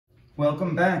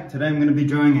Welcome back. Today I'm going to be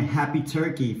drawing a happy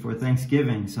turkey for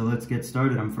Thanksgiving. So let's get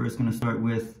started. I'm first going to start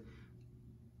with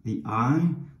the eye.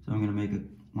 So I'm going to make a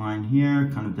line here,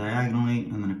 kind of diagonally,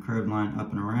 and then a curved line up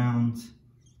and around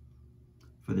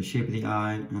for the shape of the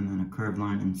eye, and then a curved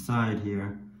line inside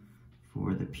here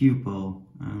for the pupil.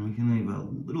 And we can leave a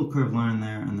little curved line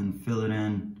there and then fill it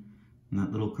in, and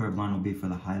that little curved line will be for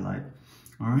the highlight.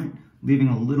 All right, leaving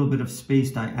a little bit of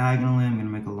space diagonally, I'm going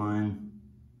to make a line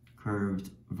curved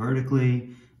vertically,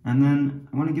 and then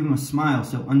I want to give him a smile,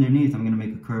 so underneath I'm going to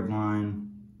make a curved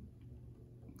line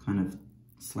kind of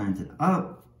slanted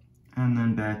up and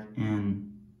then back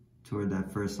in toward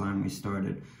that first line we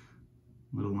started.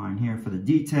 Little line here for the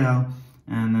detail,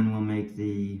 and then we'll make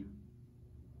the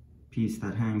piece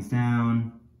that hangs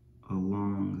down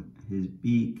along his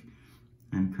beak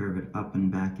and curve it up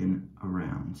and back and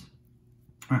around.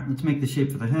 All right, let's make the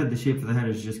shape for the head. The shape for the head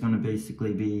is just going to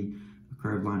basically be a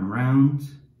curved line around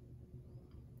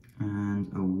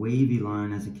and a wavy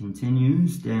line as it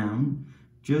continues down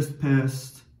just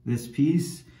past this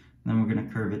piece. Then we're going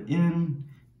to curve it in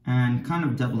and kind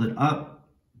of double it up,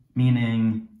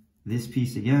 meaning this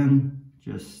piece again,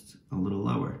 just a little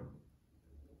lower.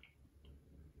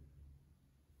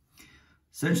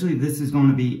 Essentially, this is going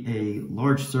to be a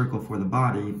large circle for the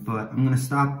body, but I'm going to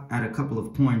stop at a couple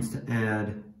of points to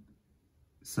add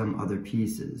some other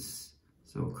pieces.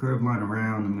 So a curved line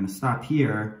around, I'm going to stop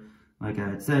here, like I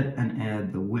had said, and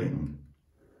add the wing.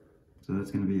 So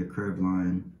that's going to be a curved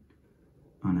line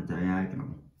on a diagonal.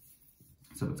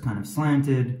 So it's kind of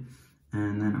slanted,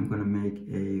 and then I'm going to make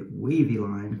a wavy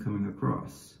line coming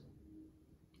across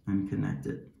and connect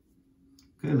it.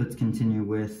 Okay, let's continue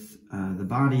with the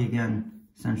body again,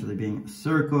 essentially being a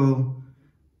circle.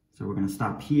 So we're going to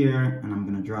stop here, and I'm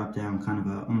going to drop down kind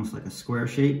of almost like a square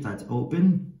shape that's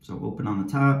open. So open on the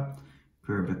top,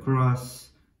 curved across,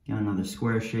 get another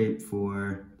square shape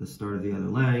for the start of the other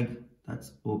leg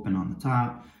that's open on the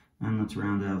top, and let's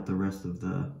round out the rest of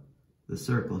the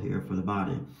circle here for the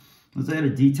body. Let's add a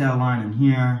detail line in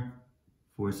here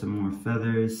for some more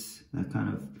feathers that kind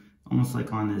of almost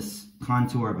like on this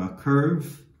contour of a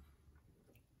curve.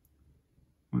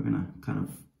 We're going to kind of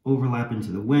overlap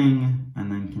into the wing and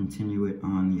then continue it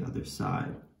on the other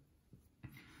side.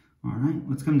 All right,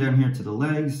 let's come down here to the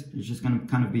legs. It's just going to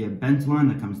kind of be a bent line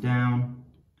that comes down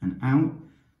and out,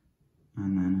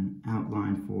 and then an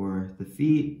outline for the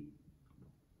feet,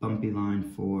 bumpy line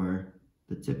for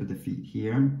the tip of the feet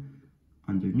here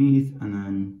underneath, and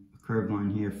then a curved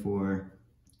line here for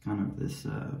kind of this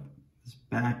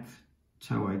back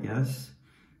toe, I guess.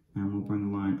 And we'll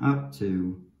bring the line up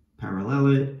to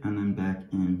parallel it and then back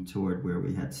in toward where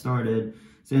we had started.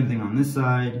 Same thing on this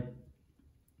side.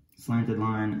 Slanted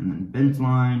line and then bent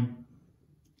line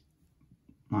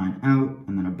out,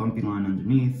 and then a bumpy line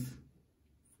underneath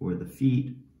for the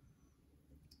feet,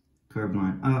 curved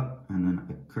line up, and then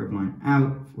a curved line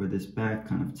out for this back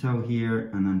kind of toe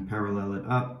here, and then parallel it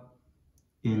up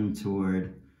in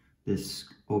toward this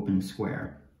open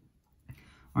square.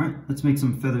 All right, let's make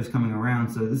some feathers coming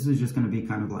around. So this is just going to be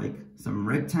kind of like some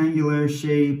rectangular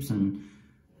shapes, and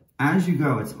as you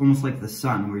go, it's almost like the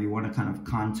sun, where you want to kind of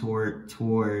contour it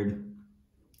toward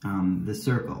the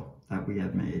circle that we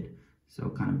have made. So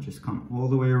kind of just come all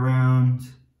the way around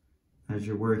as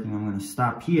you're working. I'm going to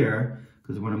stop here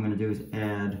because what I'm going to do is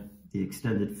add the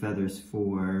extended feathers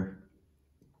for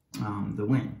the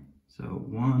wing. So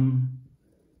 1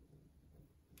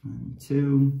 and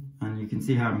 2, and you can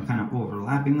see how I'm kind of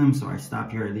overlapping them. So I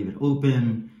stop here, I leave it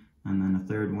open, and then a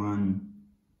third one,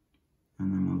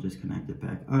 and then we'll just connect it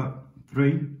back up.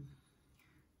 3.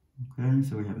 Okay,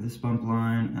 so we have this bump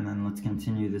line, and then let's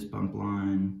continue this bump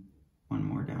line one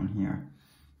more down here.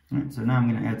 All right, so now I'm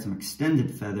going to add some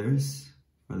extended feathers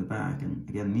for the back, and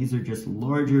again, these are just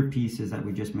larger pieces that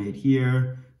we just made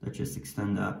here that just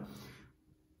extend up.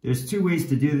 There's 2 ways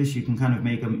to do this. You can kind of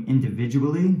make them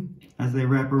individually as they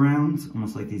wrap around,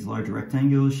 almost like these large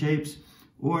rectangular shapes,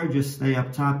 or just stay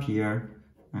up top here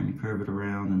and curve it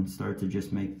around and start to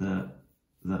just make the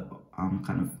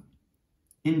kind of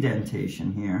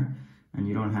indentation here, and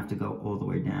you don't have to go all the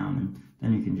way down, and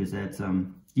then you can just add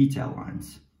some detail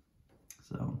lines.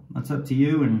 So that's up to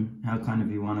you and how kind of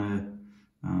you want to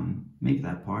make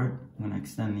that part. I'm going to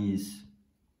extend these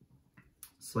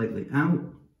slightly out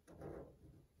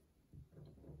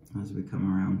as we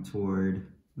come around toward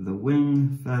the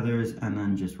wing feathers, and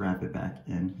then just wrap it back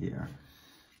in here.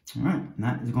 All right, and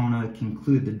that is going to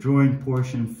conclude the drawing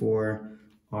portion for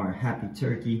our happy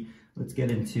turkey. Let's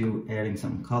get into adding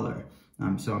some color.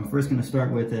 So I'm first going to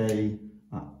start with a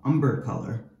umber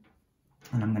color,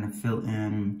 and I'm going to fill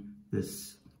in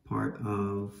this part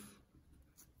of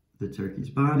the turkey's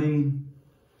body.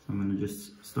 So I'm going to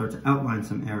just start to outline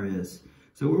some areas.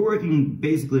 So we're working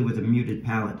basically with a muted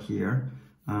palette here.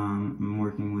 I'm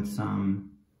working with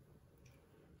some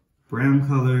brown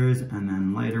colors and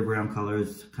then lighter brown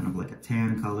colors, kind of like a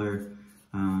tan color.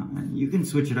 And you can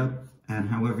switch it up and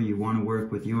however you want to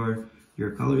work with your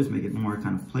colors, make it more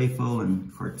kind of playful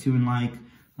and cartoon-like.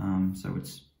 So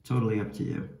it's totally up to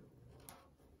you.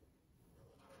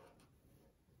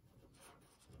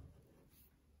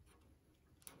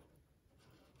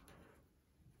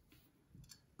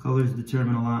 Colors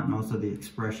determine a lot, and also the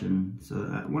expression. So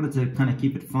I wanted to kind of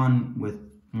keep it fun with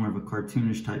more of a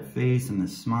cartoonish type face and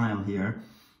this smile here,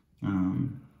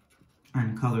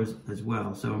 and colors as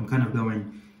well. So I'm kind of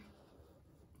going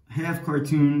half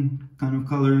cartoon kind of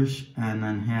colors and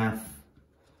then half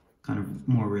kind of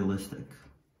more realistic.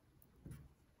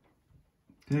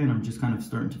 Okay, and I'm just kind of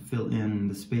starting to fill in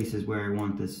the spaces where I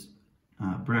want this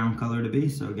brown color to be.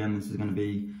 So again, this is going to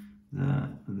be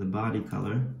the body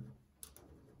color.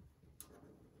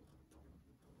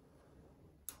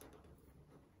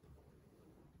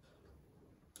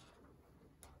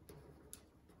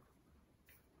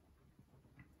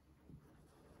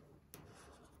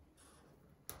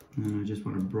 And I just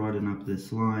want to broaden up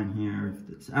this line here,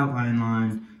 this outline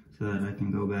line, so that I can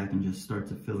go back and just start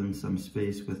to fill in some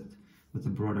space with the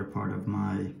broader part of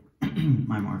my,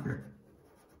 my marker.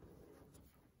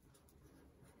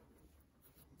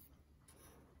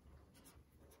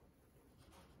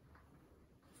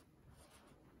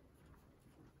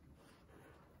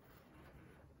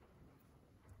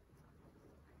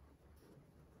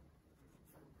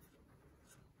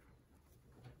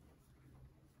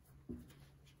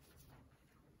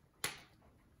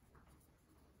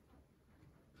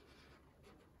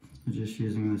 Just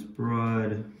using this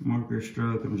broad marker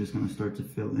stroke, I'm just going to start to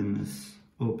fill in this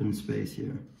open space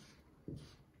here.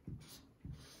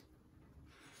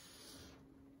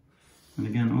 And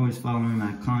again, always following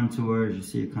that contour. As you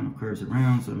see, it kind of curves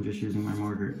around, so I'm just using my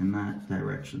marker in that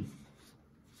direction.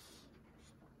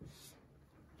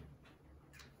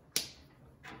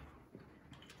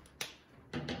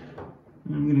 And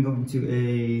I'm going to go into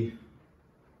a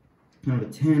kind of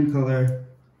a tan color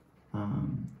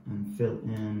and fill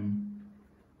in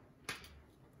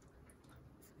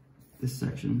this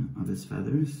section of his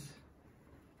feathers.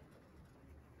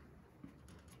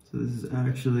 So this is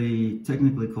actually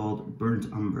technically called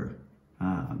burnt umber,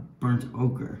 burnt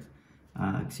ochre,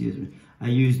 excuse me. I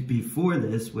used before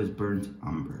this was burnt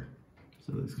umber.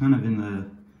 So it's kind of in the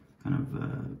kind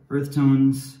of earth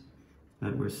tones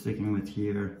that we're sticking with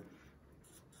here.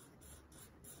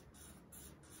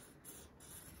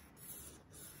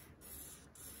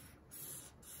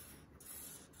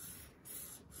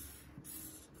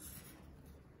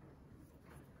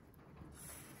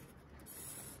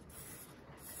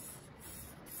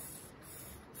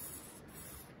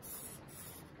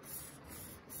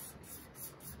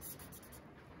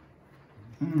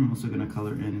 And I'm also going to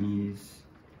color in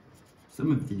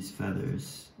some of these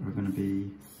feathers are going to be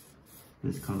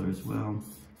this color as well.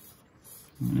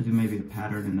 I'm going to do maybe a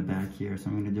pattern in the back here, so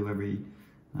I'm going to do every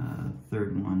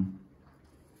third one.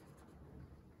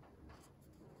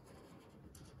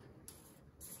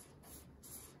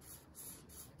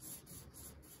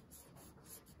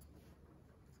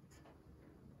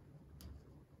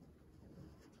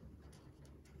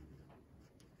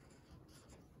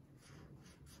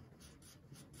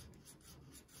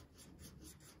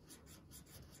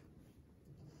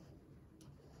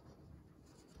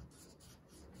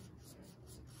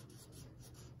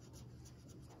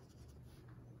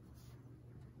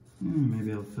 And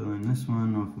maybe I'll fill in this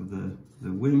one off of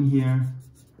the wing here.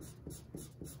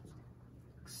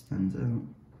 Extends out.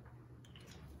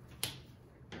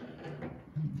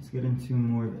 Let's get into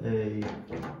more of a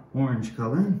orange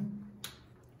color.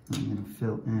 I'm going to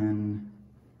fill in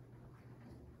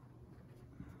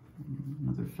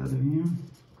another feather here.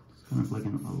 It's kind of like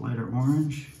a lighter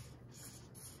orange.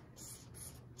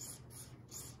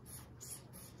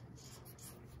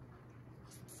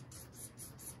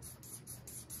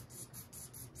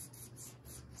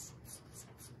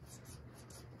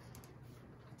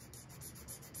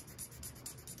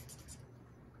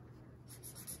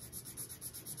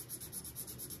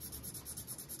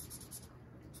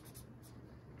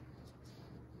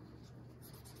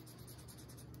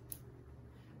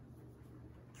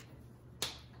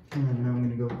 And now I'm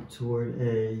going to go toward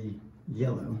a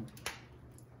yellow.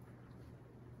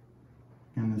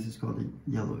 And this is called a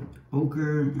yellow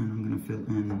ochre, and I'm going to fill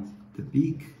in the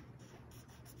beak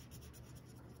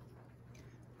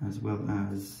as well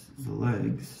as the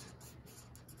legs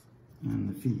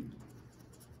and the feet.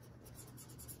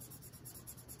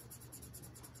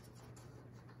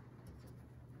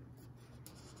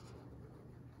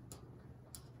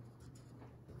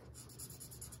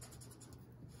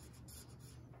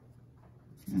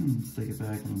 And let's take it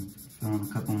back and fill in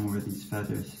a couple more of these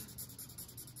feathers.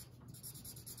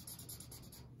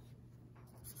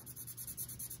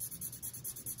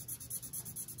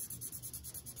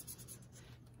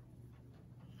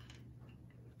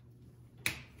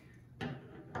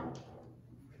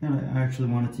 And I actually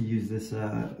wanted to use this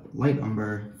light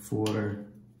umber for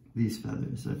these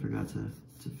feathers. I forgot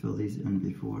to fill these in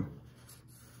before.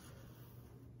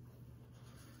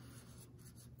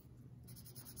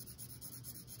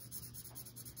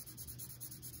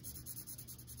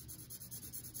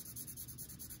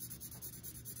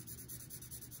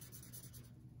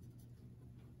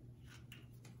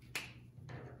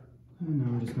 And now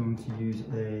I'm just going to use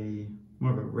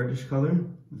more of a reddish color.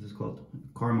 This is called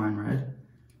carmine red.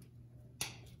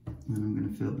 And I'm going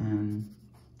to fill in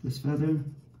this feather,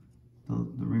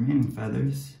 the remaining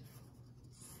feathers.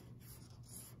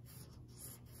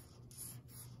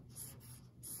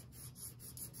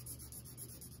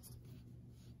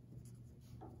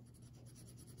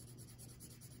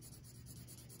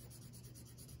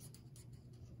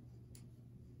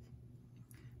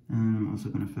 And I'm also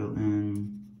going to fill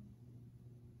in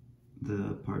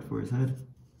the part for his head.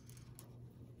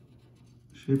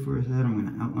 Shape for his head, I'm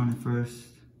going to outline it first.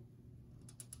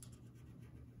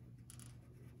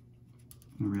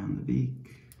 Around the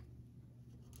beak.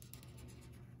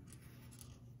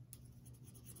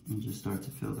 And just start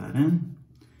to fill that in.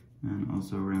 And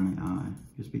also around the eye.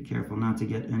 Just be careful not to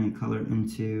get any color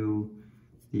into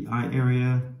the eye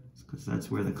area, because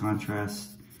that's where the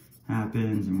contrast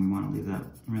happens, and we want to leave that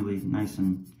really nice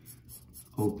and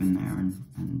open there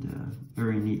and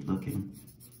very neat looking.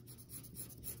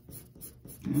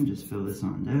 And just fill this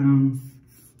on down.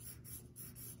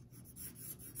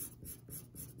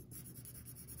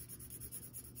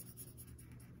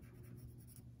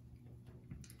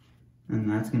 And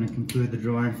that's going to conclude the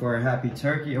drawing for our happy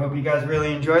turkey. I hope you guys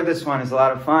really enjoyed this one. It's a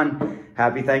lot of fun.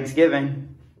 Happy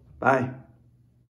Thanksgiving. Bye.